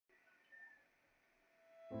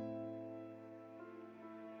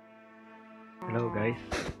Hello guys,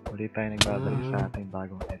 muli tayo nagbabalik sa ating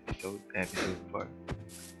bagong episode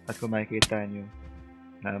 4. At kung makikita nyo,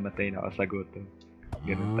 namatay na ako sa gutom.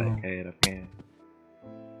 Ganun tayo kahirap ngayon.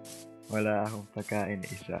 Wala akong pagkain na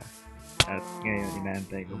isa. At ngayon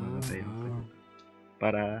inaantay ko mamatay ako sa gutom.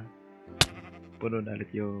 Para puno na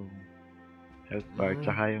ulit yung health bar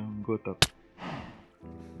tsaka yung gutom.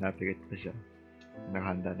 Napikit na siya.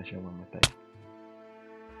 Nakahanda na siya mamatay.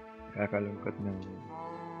 Kakalungkot ng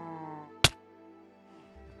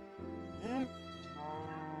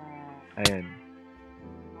ayan.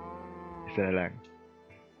 Isa na lang.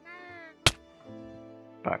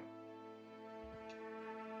 Pak.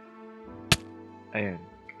 Ayan.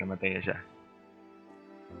 Namatay na siya.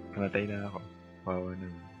 Namatay na ako. Wawa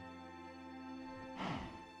ng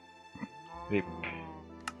rip.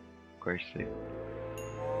 Course rip.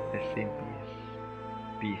 Rest in peace.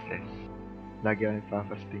 Pieces. Lagi ako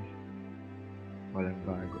nagpapasting. Walang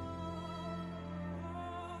bago.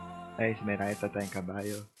 Ay, may nakita tayong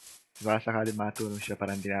kabayo. Baka sakali matulong siya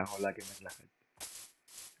para hindi na ako lagi maglakad.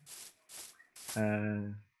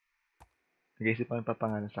 Nag-isip ako ng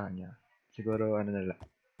papangalan sa kanya. Siguro ano na lang.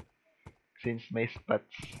 Since may spots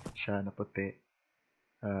siya na puti.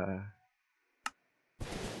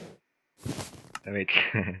 Wait.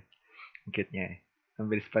 Ang cute niya eh. Ang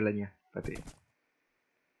bilis pala niya. Pati.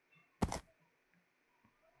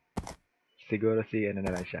 Siguro si ano na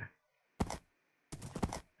lang siya.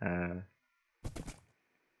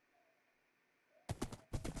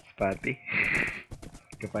 Spotty.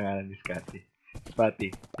 Kapangalan ni Scotty.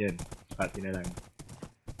 Spotty. Yan. Spotty na lang.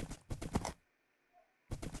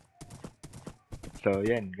 So,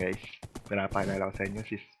 yan guys. Pinapakilala ko sa inyo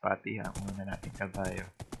si Spotty. Ang una nating kabayo.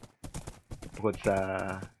 Bukod sa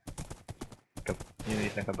yun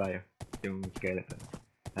isang kabayo. Yung skeleton.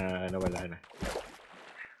 Nawala na.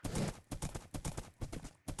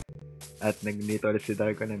 At nandito ulit si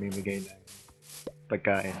Darko na namimigay ng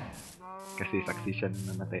pagkain. Kasi saksi siya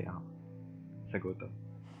nang namatay ako sa gutom.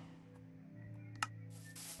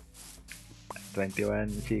 21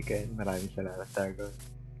 chicken. Maraming salamat, Darko.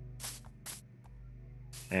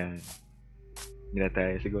 Ayan. Hindi na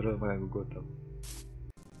tayo siguro magagugutom.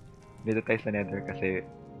 Dito tayo sa Nether kasi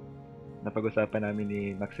napag-usapan namin ni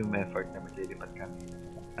maximum effort na maglilipat kami.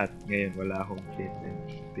 At ngayon wala akong flint and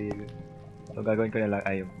steel. So gagawin ko na lang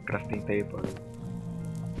ay yung crafting table.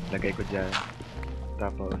 Lagay ko dyan.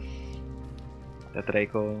 Tapos tatry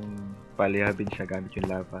kong palihabin siya gamit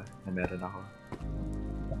yung lava na meron ako.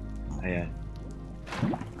 Ayan.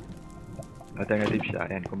 Alternative siya.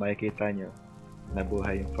 Ayan, kung makikita nyo,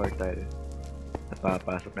 nabuhay yung portal at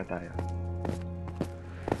makapasok na tayo.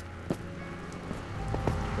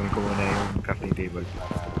 Gawin ko muna yung crafting table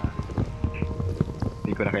para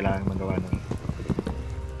hindi ko na kailangan magawa ng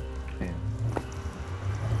ayan.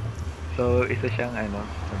 So, isa siyang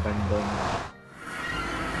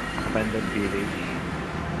abandoned village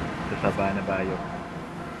sa Sabana Bayo.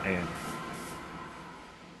 Ayan.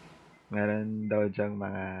 Meron daw dyang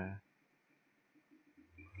mga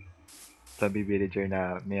zombie villager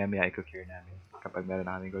na maya-maya i-cure namin kapag meron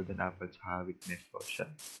na kaming golden apple sa weakness potion.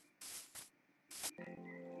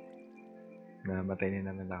 Namatay na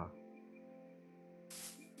naman ako.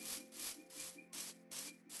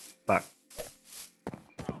 Pak.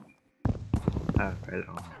 Well,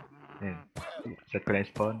 ayan. Set ko na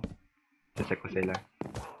yung spawn. Set ko sila.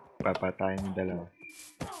 Papatayin yung dalawa.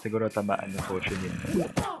 Siguro tamaan ng potion yun.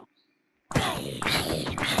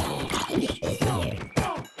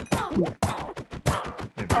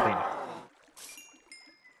 Patay.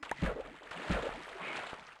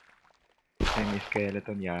 Ay, may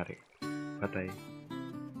skeleton yari. Patay.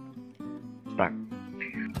 Tak.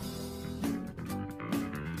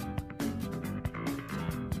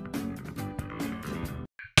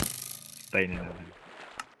 Patay na naman.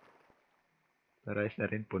 Parais na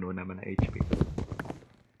rin, puno naman ng HP.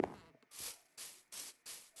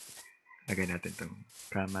 Lagay natin itong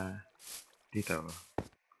kama dito.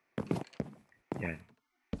 Yan.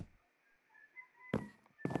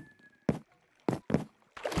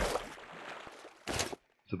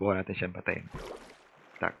 Subukan natin siyang patayin.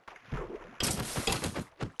 Tak.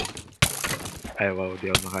 Ay wow, di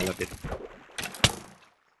ako makalapit.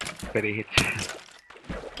 Pero-hit siya.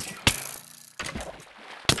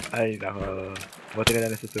 Ay nako. Buti na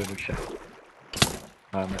lang nasusunog siya.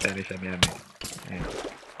 Mamatay na siya maya-maya. Ayan.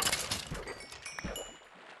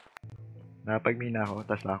 Nakapag-mina ako,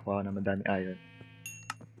 tapos nakakuha ako ng madami iron.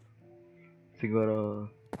 Siguro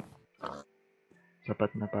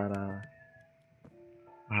sapat na para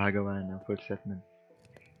makagawa ng full set ng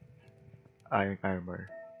iron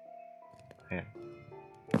armor. Ayan.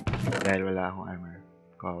 Dahil wala akong armor.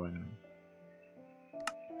 Kawawa naman.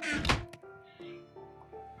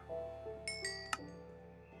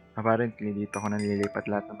 Apparently, dito ko nililipat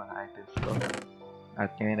lahat ng mga items ko.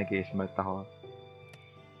 At ngayon, nag-i-smelt ako.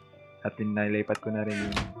 At nilipat ko na rin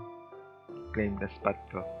yung claim the spot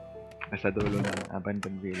ko. Nasa dulo ng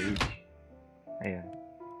abandoned village. Ayan.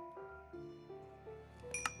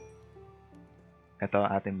 Ito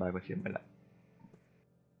ang ating bagong simula.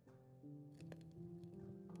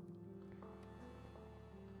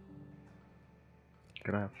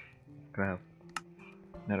 Craft.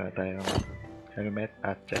 Naroon tayong helmet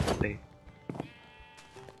at chestplate.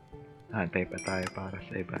 Hantay pa tayo para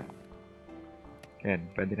sa iba. Yan,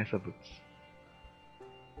 pwede na sa boots.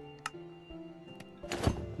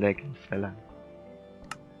 Leggings na lang.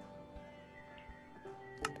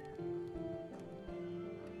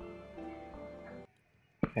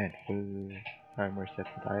 And full armor set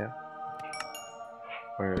na tayo.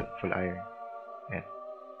 Or full iron. Yan.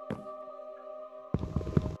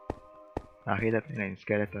 Nakakita tayo na yung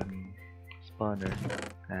skeleton spawner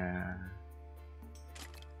na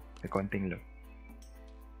may konting low.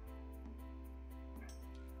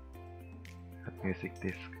 At music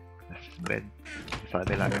disc. That's bread. Sa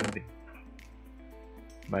atin lang din.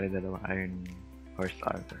 Bali dalawang iron horse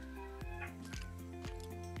armor.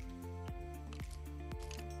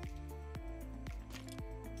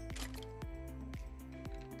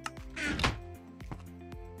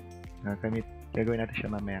 Gagawin natin siya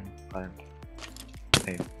mamayang farm.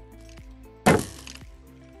 Ayun.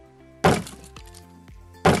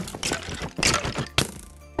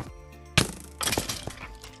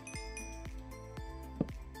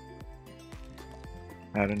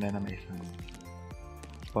 Meron na naman isang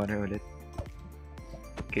spawner ulit.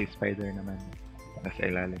 Cave spider naman nasa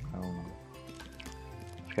ilalim ng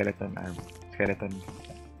skeleton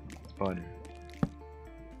spawner.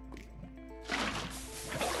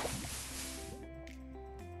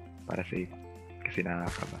 Para safe. Kasi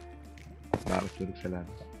nakakaba. Bakit tulog sa lab.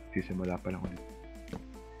 Sisimula pa lang ulit.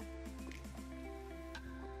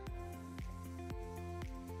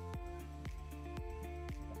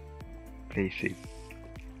 Play safe.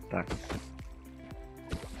 Tak.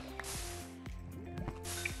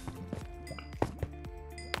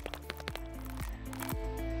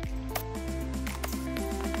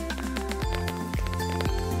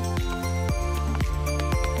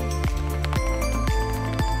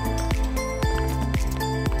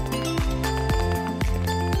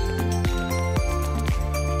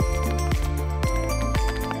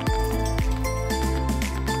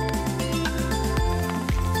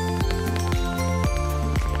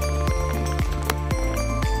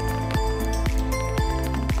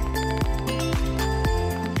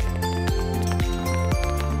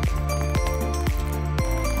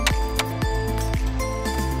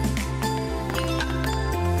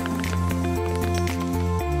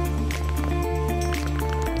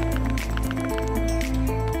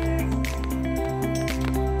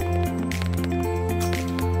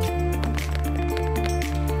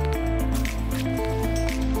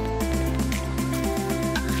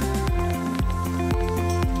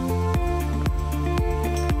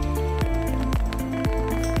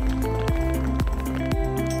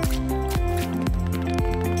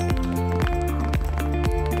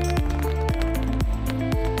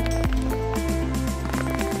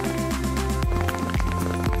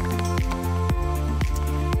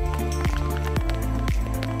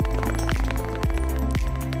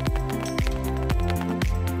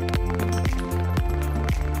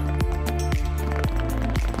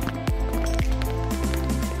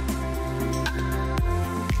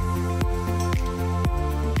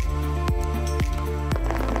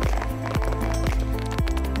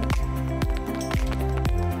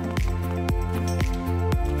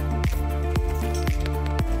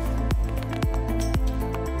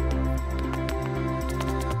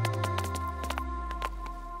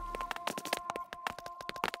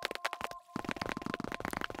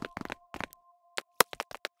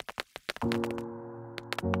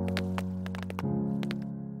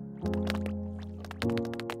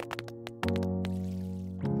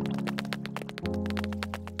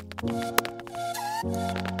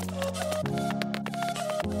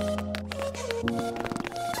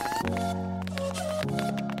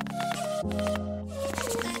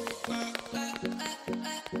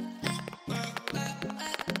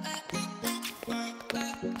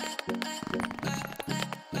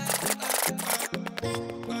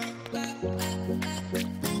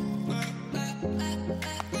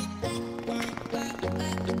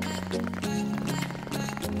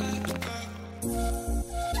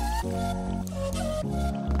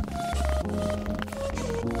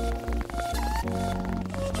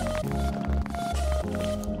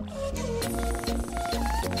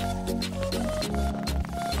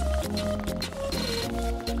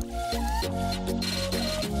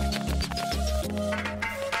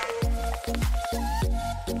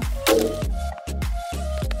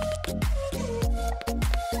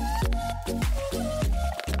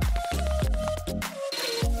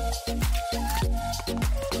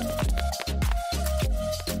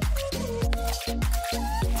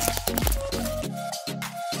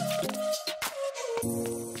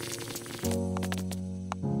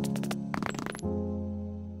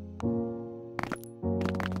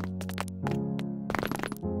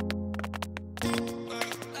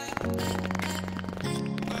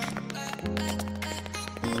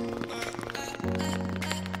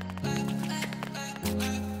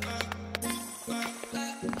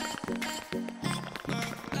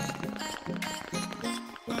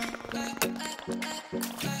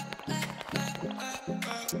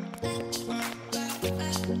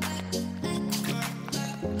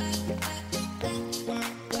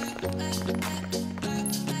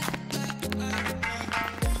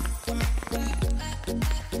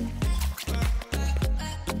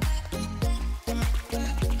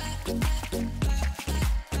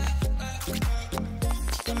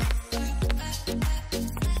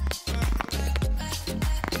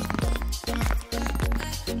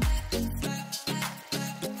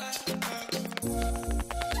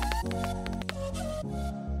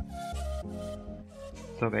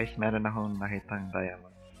 So guys, meron akong nakitang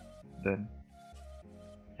diamond dun.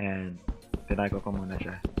 And tinago ko muna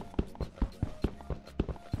siya.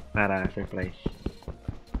 Para surprise.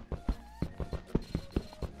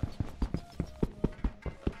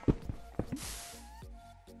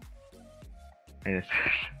 Ayos.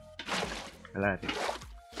 Wala rin.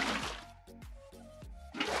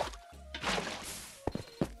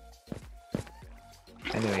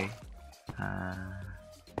 Anyway,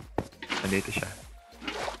 nandito siya.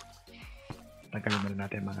 Tanggalin muna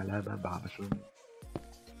natin mga laba, baka masunod.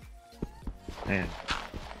 Ayan.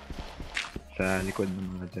 Sa likod ng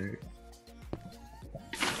mga dirt.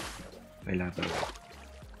 May laba.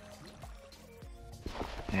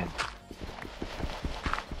 Ayan.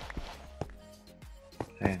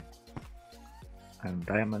 Ayan. Ang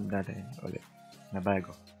diamond natin ulit. Na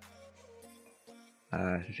bago.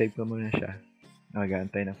 Sisave ko muna siya.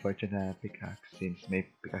 Mag-aantay ng fortune na pickaxe since may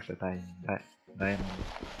pickaxe na tayong diamond.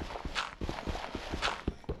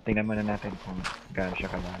 Tingnan muna natin kung gaano siya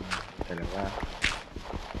kailangan. Dalawa.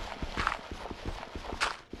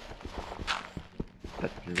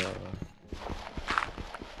 Tatlo.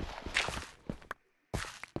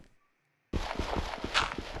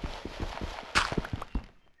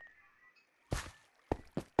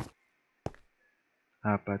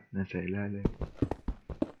 Apat na sa ilalim.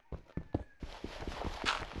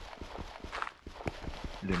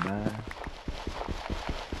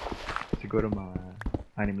 5. Siguro mga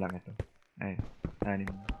 6 lang ito. Ay, 6.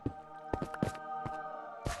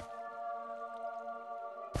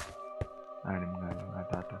 6 nga lang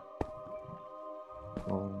ata ito.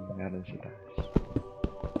 Kung meron sa taas.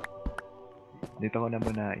 Dito ko na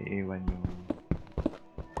muna iiwan yung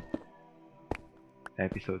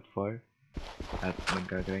episode 4 at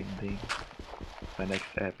magka-grinding sa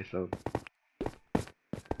next episode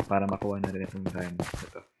para makuha na rin itong diamond na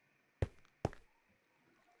to.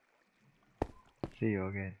 See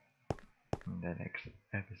you again in the next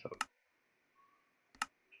episode.